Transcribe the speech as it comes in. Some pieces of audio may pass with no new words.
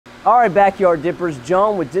All right, backyard dippers,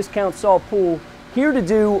 John with Discount Salt Pool, here to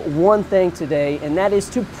do one thing today, and that is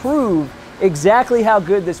to prove exactly how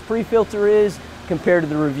good this pre-filter is compared to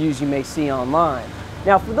the reviews you may see online.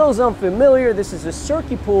 Now, for those unfamiliar, this is a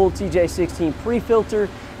CircuPool TJ-16 Prefilter,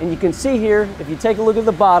 and you can see here, if you take a look at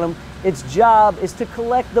the bottom, its job is to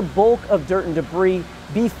collect the bulk of dirt and debris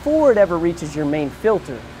before it ever reaches your main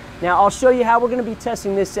filter. Now, I'll show you how we're going to be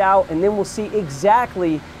testing this out, and then we'll see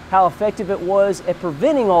exactly how effective it was at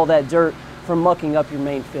preventing all that dirt from mucking up your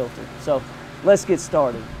main filter. So let's get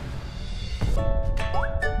started.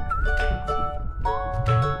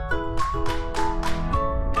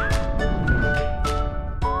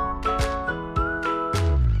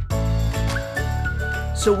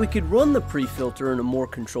 So we could run the pre-filter in a more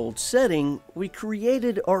controlled setting, we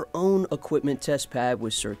created our own equipment test pad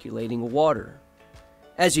with circulating water.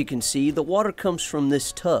 As you can see, the water comes from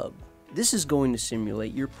this tub. This is going to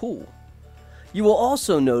simulate your pool. You will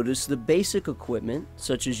also notice the basic equipment,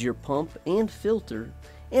 such as your pump and filter,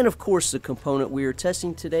 and of course the component we are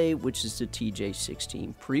testing today, which is the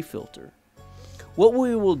TJ-16 Prefilter. What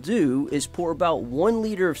we will do is pour about 1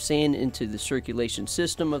 liter of sand into the circulation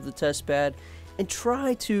system of the test pad and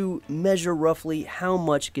try to measure roughly how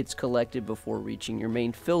much gets collected before reaching your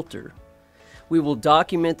main filter. We will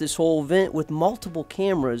document this whole event with multiple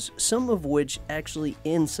cameras, some of which actually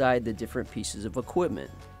inside the different pieces of equipment.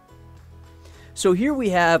 So here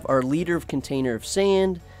we have our liter of container of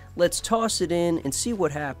sand. Let's toss it in and see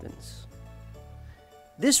what happens.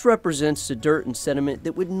 This represents the dirt and sediment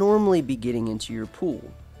that would normally be getting into your pool.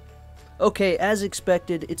 Okay, as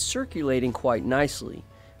expected, it's circulating quite nicely.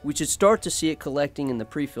 We should start to see it collecting in the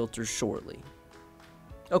pre-filters shortly.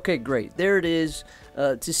 Okay, great, there it is.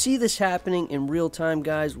 To see this happening in real time,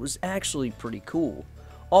 guys, was actually pretty cool.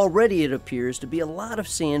 Already it appears to be a lot of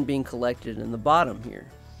sand being collected in the bottom here.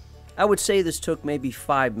 I would say this took maybe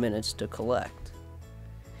 5 minutes to collect.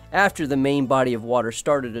 After the main body of water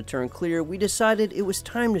started to turn clear, we decided it was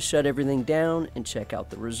time to shut everything down and check out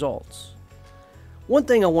the results. One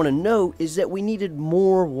thing I want to note is that we needed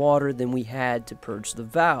more water than we had to purge the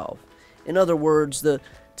valve. In other words, the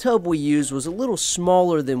tub we used was a little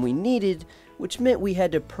smaller than we needed, which meant we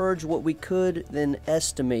had to purge what we could, then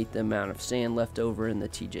estimate the amount of sand left over in the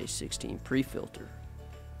TJ-16 Prefilter.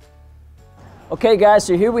 Okay guys,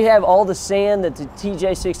 so here we have all the sand that the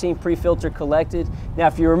TJ-16 Prefilter collected. Now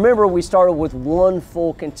if you remember, we started with 1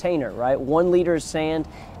 full container, right? 1 liter of sand.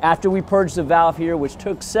 After we purged the valve here, which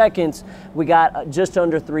took seconds, we got just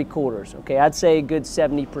under 3/4. Okay, I'd say a good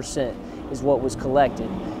 70% is what was collected.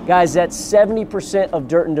 Guys, that's 70% of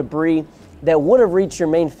dirt and debris that would have reached your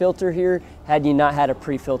main filter here had you not had a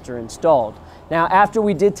pre-filter installed. Now after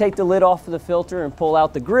we did take the lid off of the filter and pull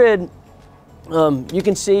out the grid, you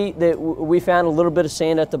can see that we found a little bit of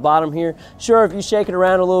sand at the bottom here. Sure, if you shake it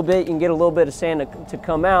around a little bit, you can get a little bit of sand to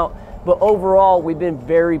come out, but overall, we've been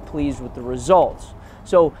very pleased with the results.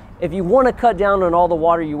 So if you want to cut down on all the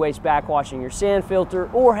water you waste backwashing your sand filter,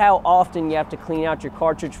 or how often you have to clean out your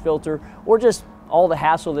cartridge filter, or just all the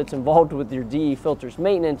hassle that's involved with your DE filters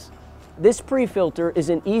maintenance, this pre-filter is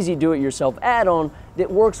an easy do-it-yourself add-on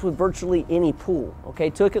that works with virtually any pool. Okay,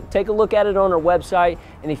 take a look at it on our website,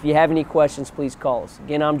 and if you have any questions, please call us.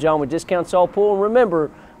 Again, I'm John with Discount Salt Pool, and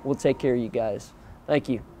remember, we'll take care of you guys. Thank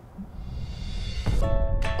you.